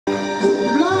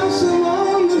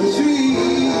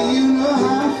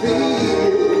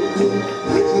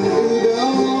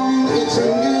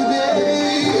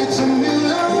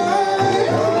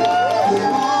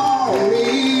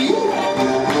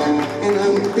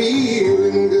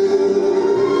feeling good.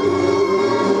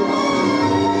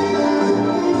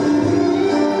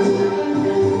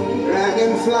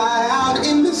 Dragonfly out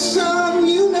in the sun,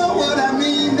 you know what I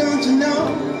mean, don't you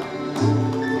know?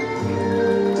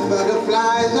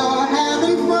 Butterflies all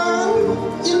having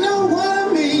fun, you know what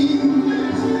I mean.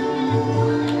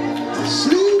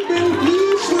 Sleeping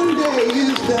peace when day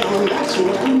is done, that's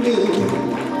what I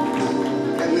mean.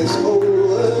 And this old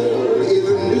world is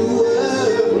a new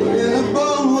world in a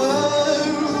bold world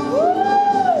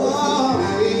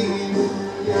for me.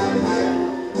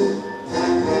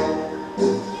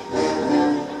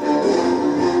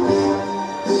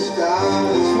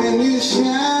 Stars, when you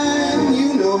shine,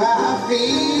 you know how I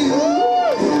feel.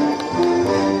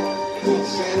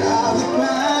 Scent of the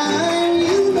pine,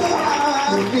 you know how I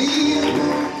feel.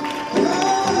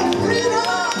 Oh,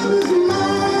 freedom is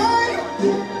mine,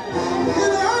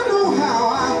 and I know how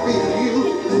I feel.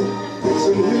 It's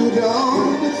a new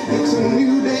dawn, it's a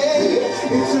new day,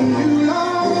 it's a new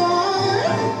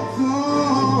life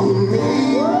for me.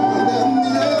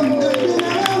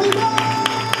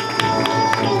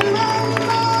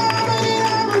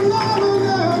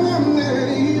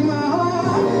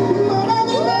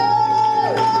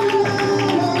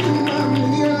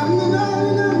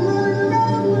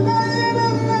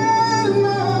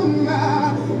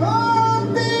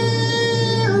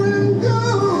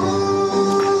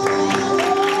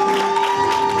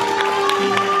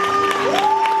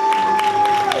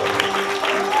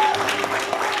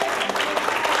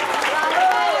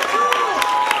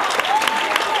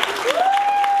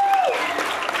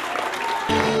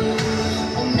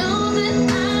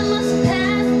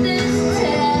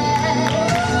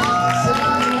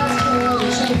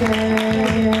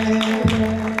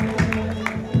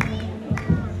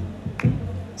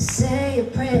 Say a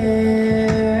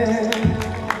prayer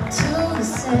to the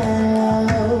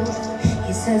self.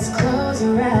 He says close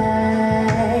your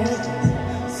eyes.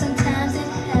 Sometimes it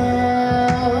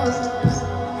helps.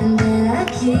 And then I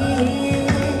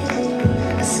get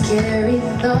a scary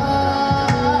thought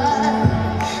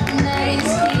that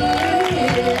he's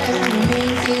here.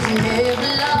 Means he's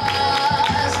never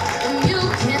lost. And you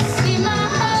can see my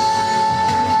heart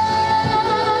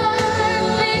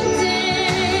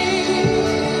beating.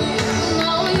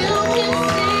 No, you can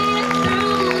see it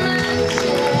through my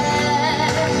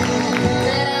chest.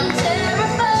 That I'm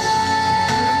terrified,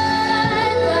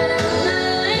 but I'm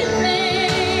not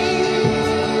leaving.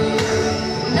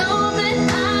 Know that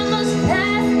I must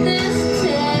pass this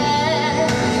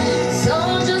test. So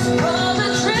just pull the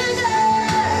trigger.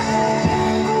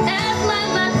 Act like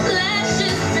my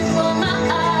flashes before my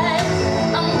eyes.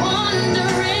 I'm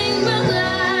wondering, will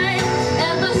I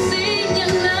ever see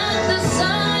another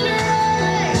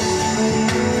sunrise?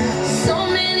 So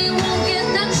many won't get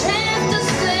the chance to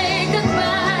say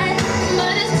goodbye,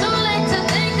 but it's too late to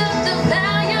think of the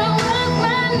value of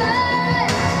my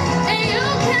life. And you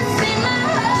can see my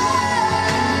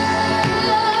heart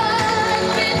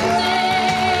beating.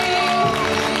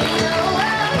 Know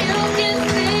how you can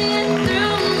see it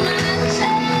through my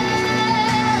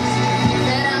chest.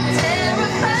 That I'm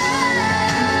terrified,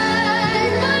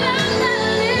 but I'm not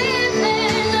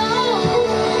leaving. No,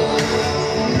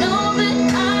 know that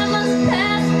I must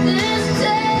pass this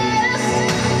test.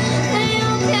 And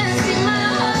you can see my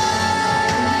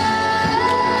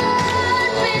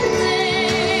heart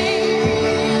beating.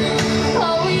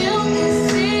 Oh, you can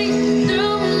see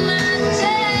through my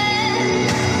chest.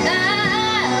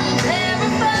 I'm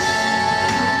terrified,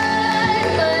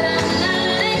 but I'm not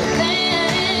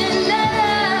leaving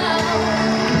now.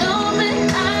 Know that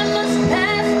I must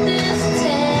pass this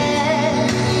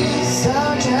test. So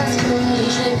just pull the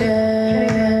trigger.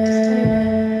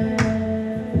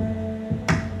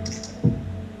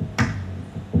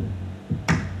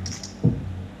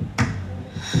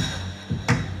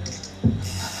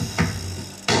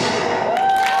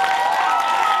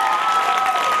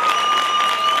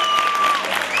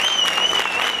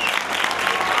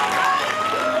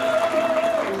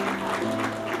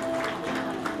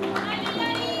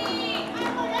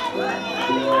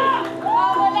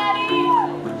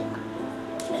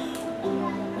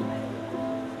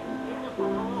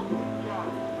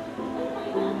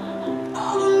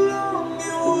 All along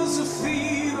it was a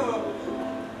fever.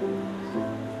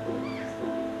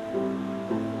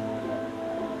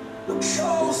 The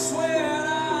cold sweat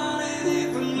on and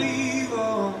it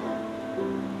believer.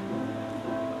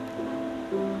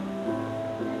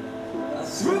 I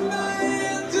threw my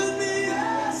hand in the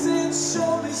ice and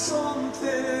showed me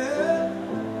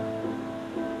something.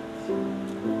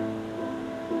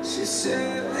 She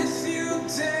said, if you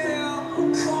dare,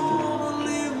 come a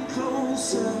little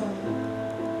closer.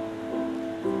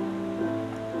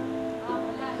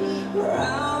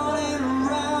 Round and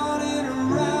round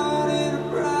and round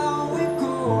and round we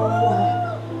go.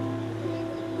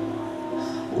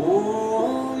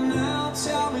 Oh, now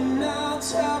tell me now,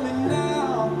 tell me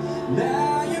now,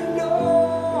 now you know.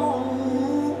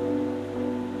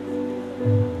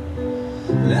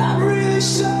 I'm really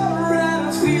sure how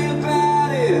I feel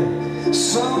about it.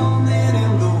 Something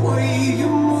in the way you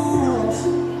move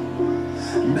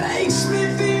makes me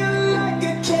feel like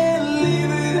I can't live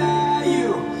without you.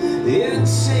 It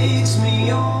takes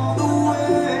me all the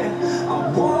way. I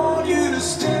want you to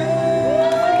stay.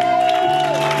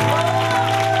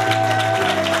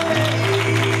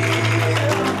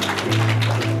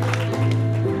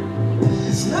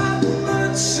 It's not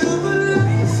much of a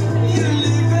life you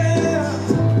live in.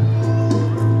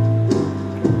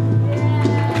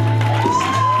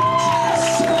 Just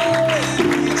something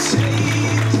you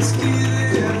take is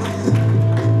given.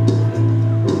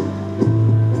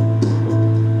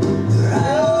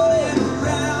 Round and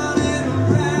round and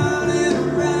round and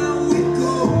round we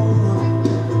go.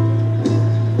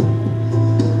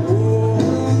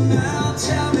 Oh, now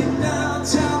tell me now,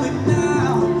 tell me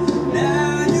now,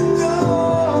 now you know.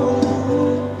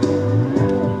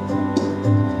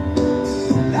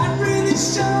 Not really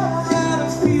sure how to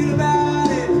feel about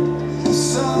it.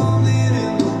 Something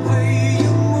in the way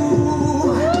you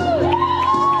move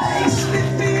makes me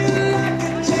feel like I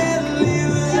can't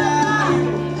live without you.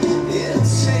 It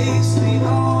takes me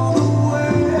all the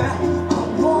way. I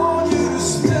want you to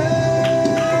stay.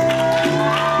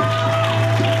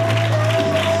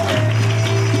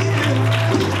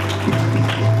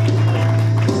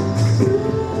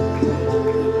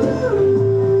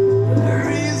 The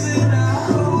reason I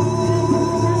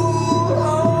hold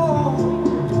on,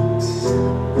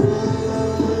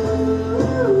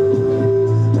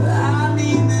 I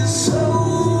need this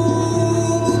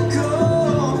soul to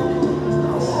come.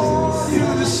 I want you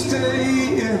to stay.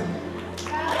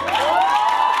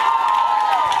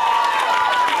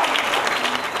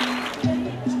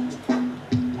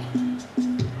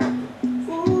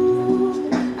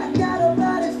 I got a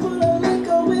body full of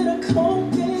liquor with a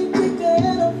cocaine kicker,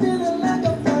 and I'm feeling like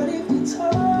I'm 30 feet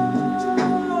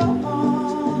tall.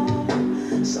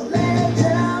 So lay it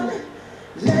down,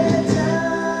 lay it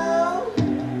down.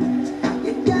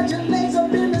 You got your legs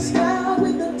up in the sky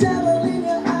with the devil in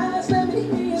your eyes. Let me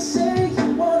hear you say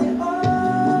you want it all.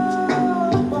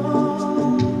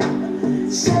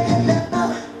 Say it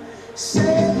now,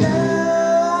 say it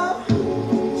now.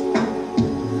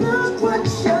 Look what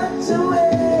you're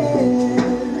doing.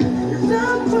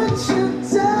 Look what you've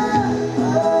done.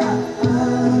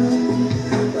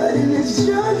 But in this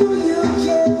jungle you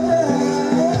can't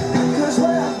run. 'Cause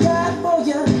what I got for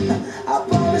you, I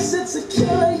promise it's a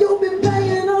killer. You've been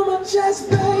banging on my chest,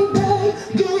 baby.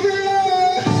 Gorilla.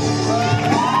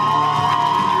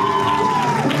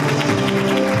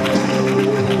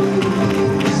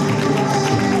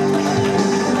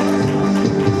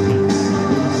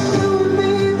 You and me,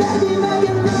 baby,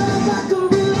 making love like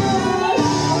gorillas.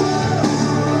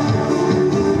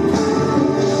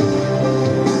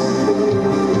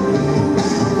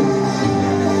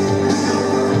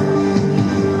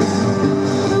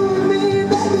 You and me,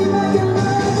 baby, making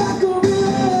love like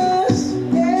gorillas.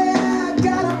 Yeah, I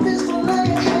got a fistful of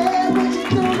your hair, but you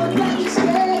don't look like you're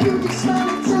scared. You just smile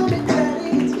and tell me that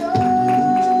it's yours.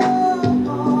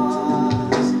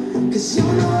 'Cause you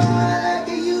know I like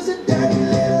to use a dirty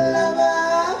little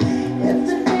lover. If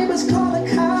the neighbors call the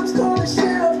cops, call the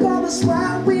sheriff, call the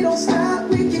SWAT, we don't stop.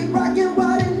 We keep rocking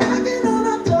while they're knocking on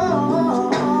our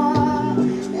door.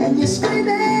 And you're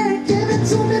screaming, give it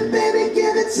to me, baby,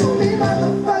 give it to me,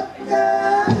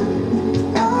 motherfucker.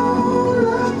 Oh,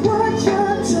 look what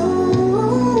you're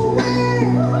doing.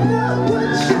 Look what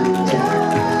you've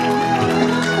done.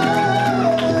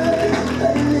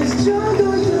 But in this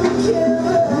jungle you can't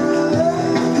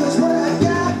run. 'Cause what I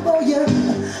got for you,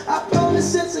 I promise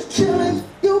it's a killer.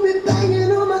 You'll be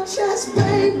banging on my chest,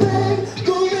 baby.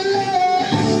 Gorilla.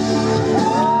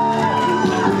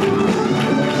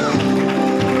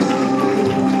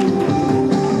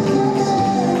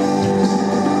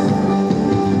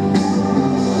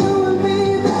 You and me,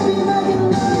 baby, making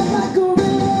love like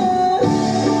gorillas.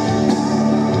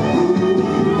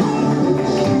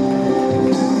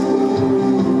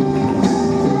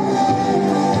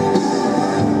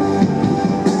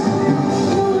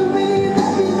 You and me,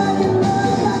 baby, making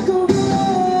love like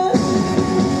gorillas.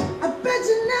 I bet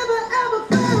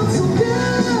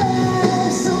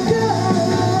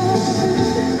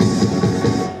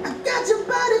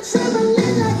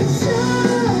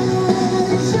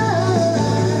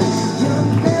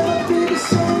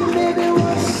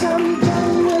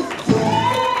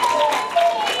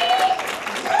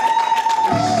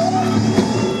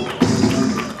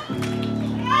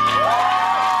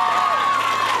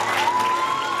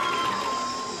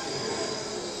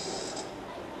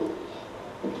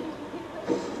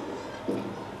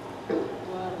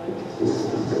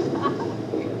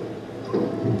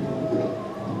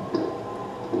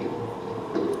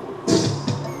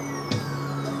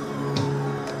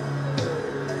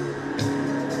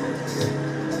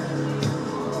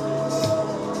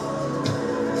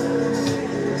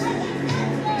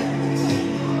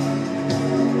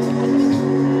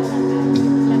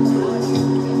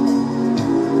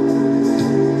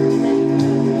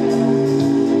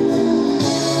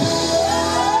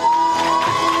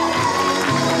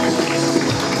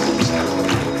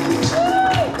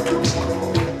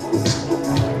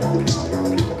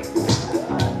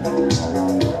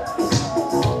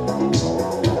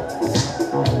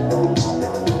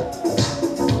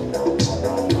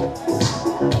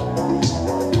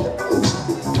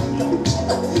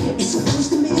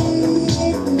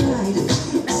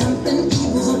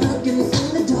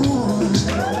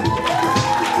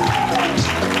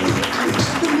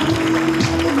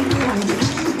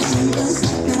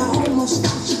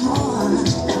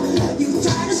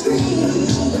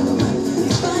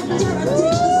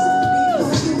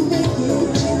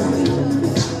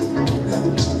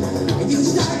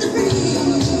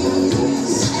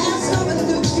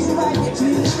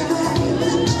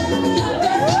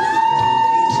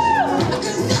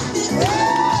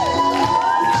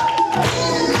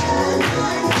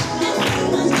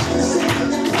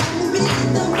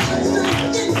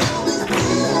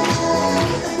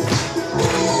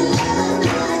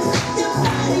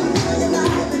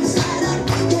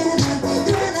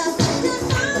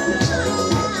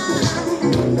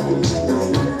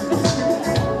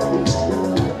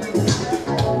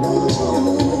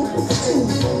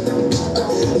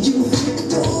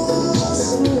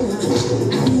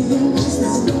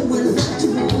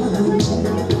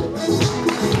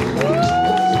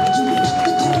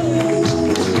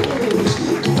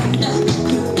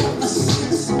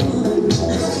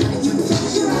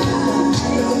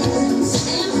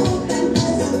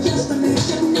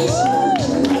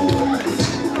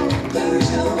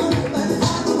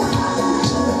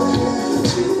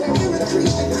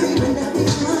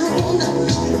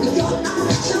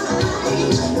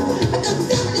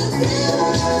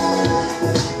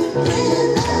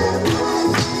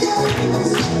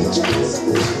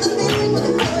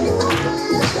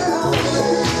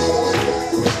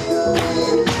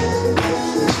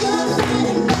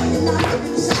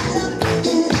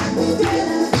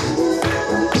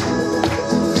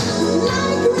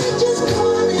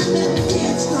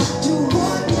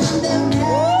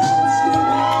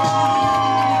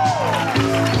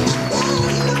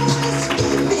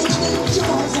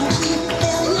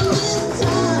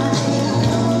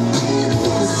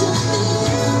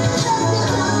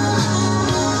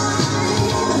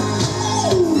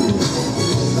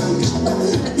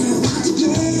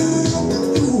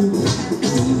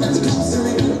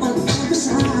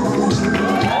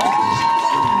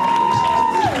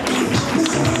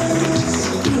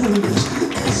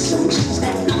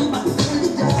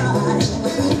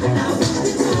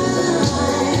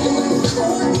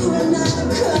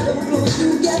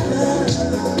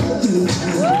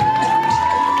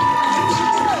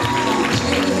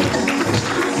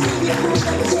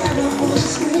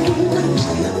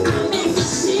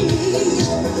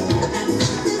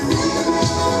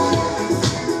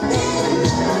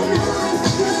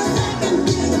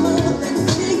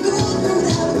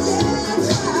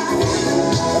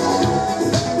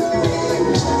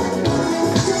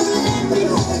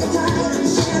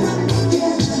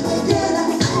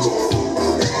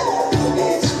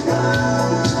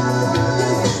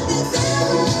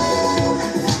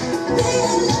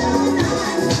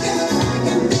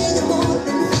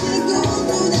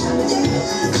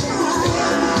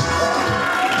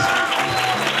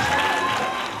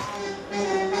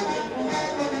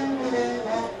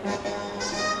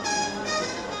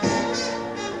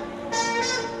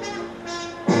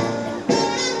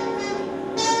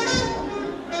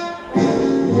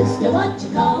Mister, what you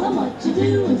call 'em, what you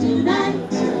doing tonight?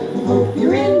 Hope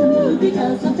you're in the mood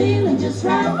because I'm feeling just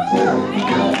right. Out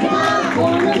the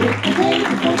corner with the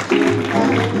table for two,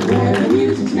 where the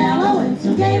music's mellow and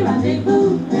some gay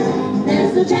rendezvous.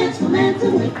 There's no chance for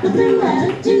romancing with the blue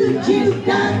attitude. You've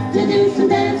got to do some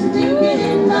dancing to get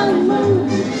in the mood.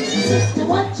 Sister,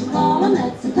 what you call 'em,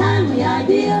 that's a timely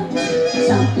idea.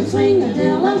 Something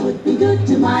swing-a-dilla would be good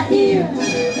to my ear.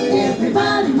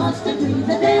 Everybody must agree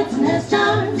that dancing has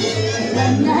charms.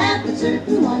 When you have a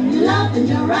certain one you love in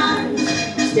your arms,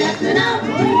 stepping out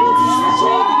with you,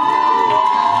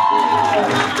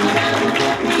 rock around and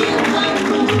get me in the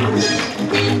mood.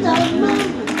 In the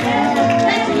mood.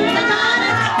 Let's see the night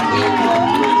in the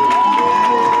mood.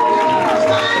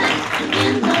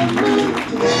 In the mood.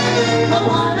 But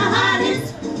what a heart is,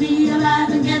 be alive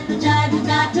and get the jive. You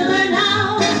got to learn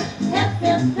how. Hep,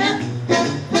 hep, hep.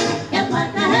 Hep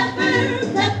like a heifer.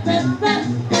 Hep, hep, hep.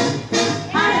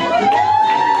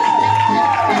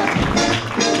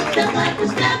 Step like a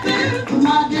stepper, we're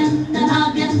hugging and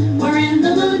hugging, we're in the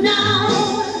mood now.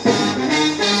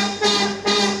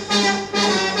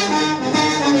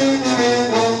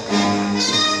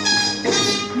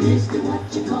 Mister, what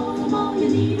you call 'em, all you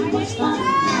needed was fun.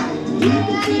 You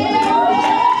can see the boys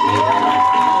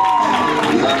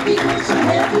your feet were so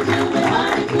heavy till they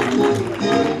hardly could move.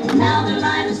 Now they're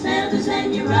light as feathers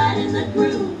and you're right in the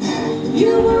groove.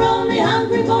 You were only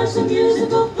hungry for some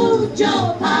musical food.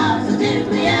 You're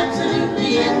positively,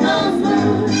 absolutely in the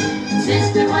mood.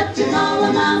 Sister, what you call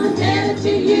 'em, I'm indebted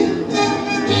to you.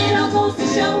 It all goes to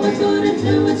show what good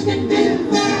influence can do.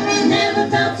 Never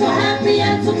felt so happy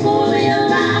and so fully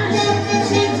alive.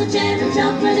 Seems the chant of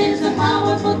jumping is a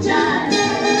powerful jive.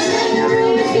 And the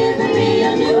room is giving me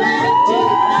a new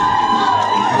attitude.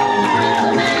 I'm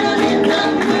a man in the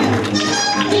mood.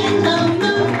 In the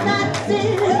mood, that's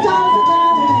it.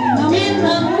 In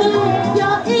the mood,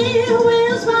 your ear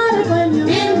will smile when you're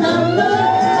in the mood.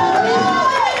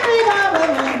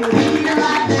 Be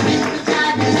alive and miss the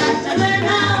jive, you got to learn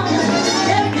how.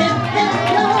 Hip, hip, hip,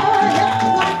 your hip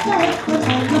like a hipper.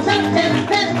 Hip, hip,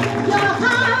 hip, your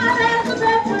heart as a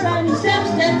pepper. And you step,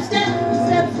 step, step,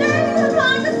 step, step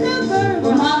like a stepper.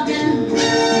 We're hugging,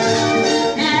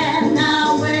 and now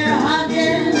we're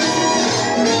hugging,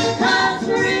 'cause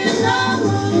we're in the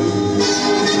mood.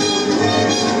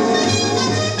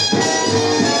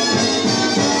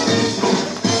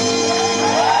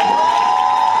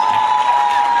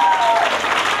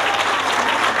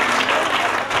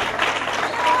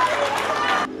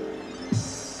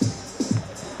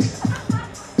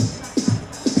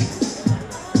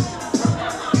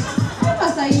 ¿Qué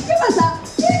pasa ahí? ¿Qué pasa?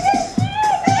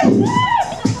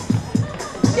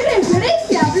 ¿Quién es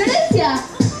Florencia? ¡Florencia!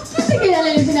 ¿Quién se queda en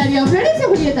el escenario? ¿Florencia o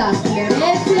Julieta?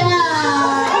 ¡Florencia!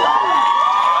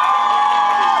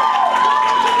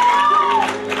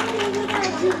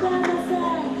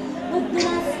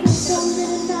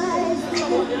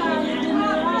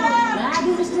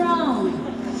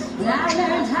 I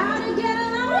learned how to get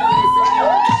along.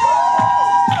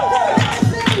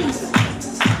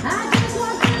 I just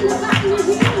walked in the find you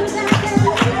here without that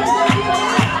I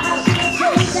should have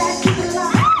changed that to the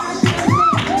law. I should have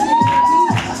made it easy.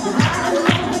 I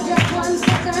love just one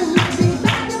second, you'll be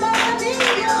back in my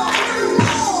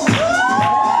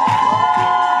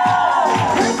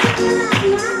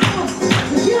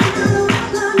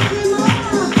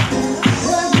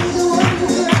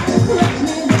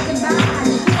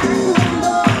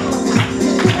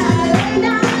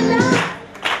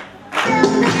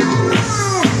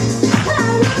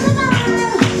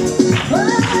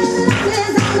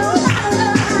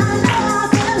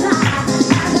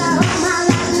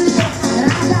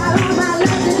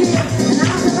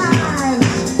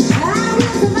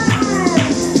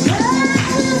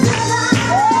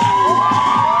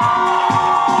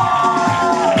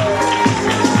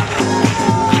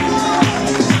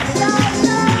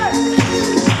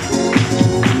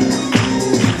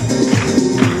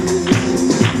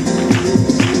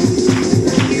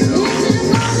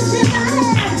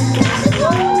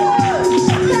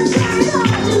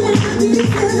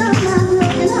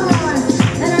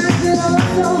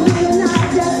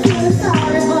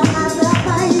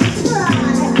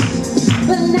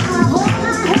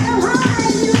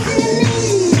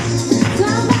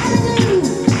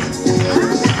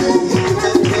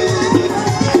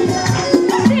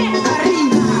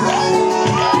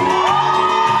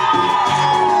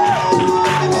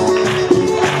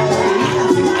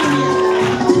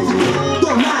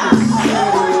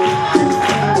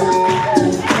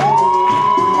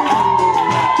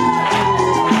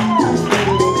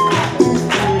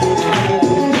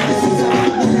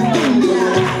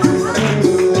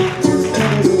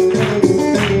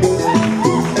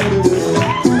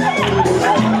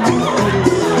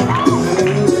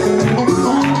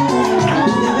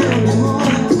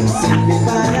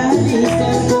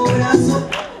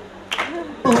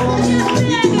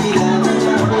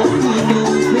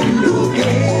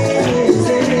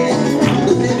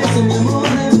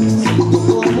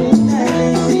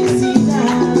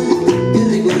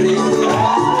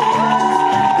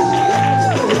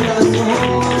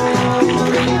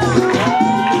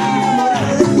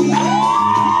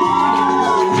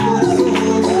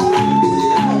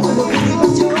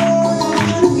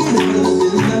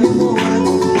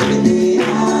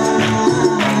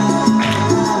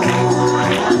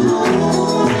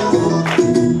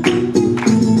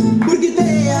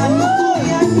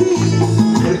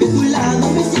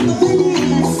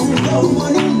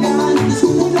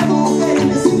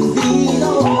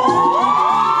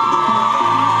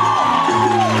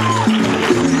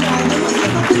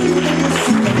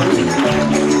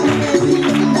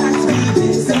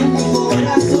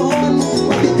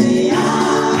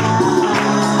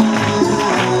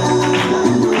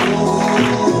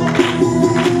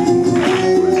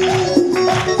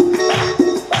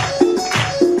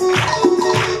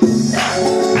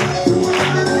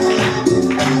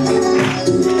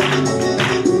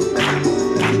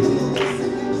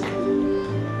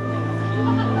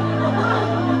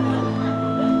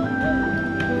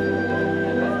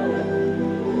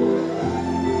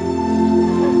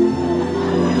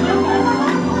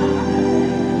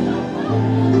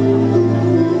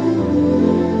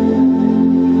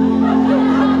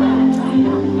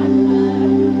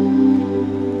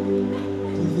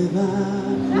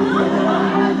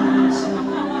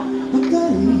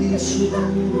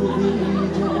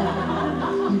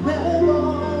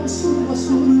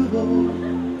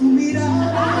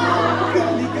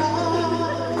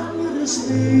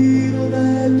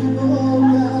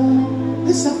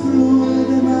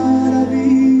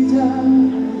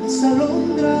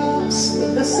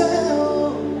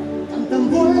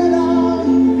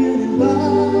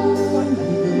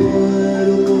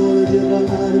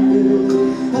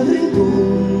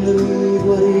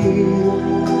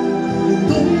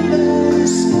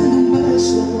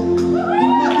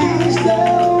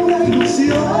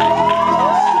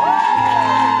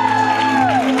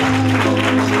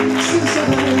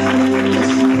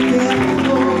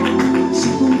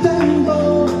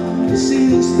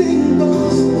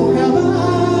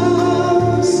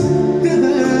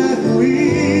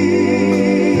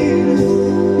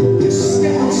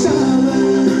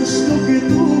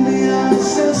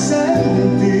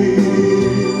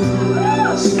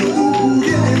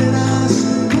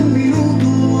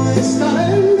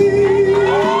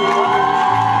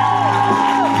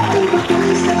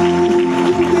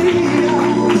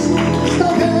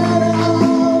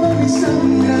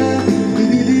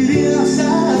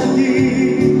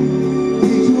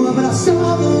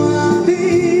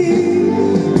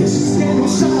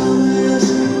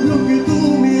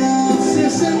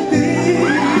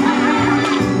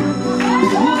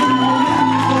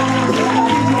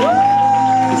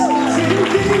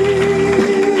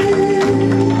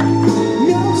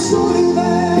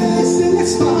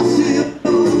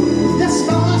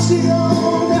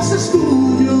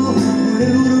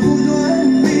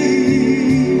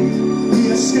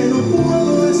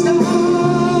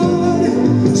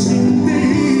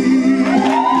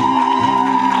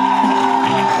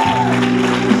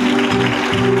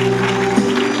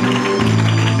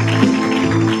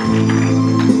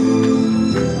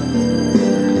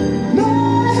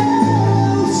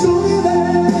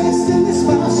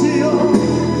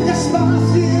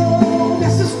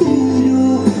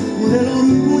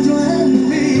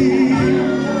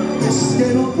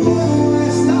que no puedo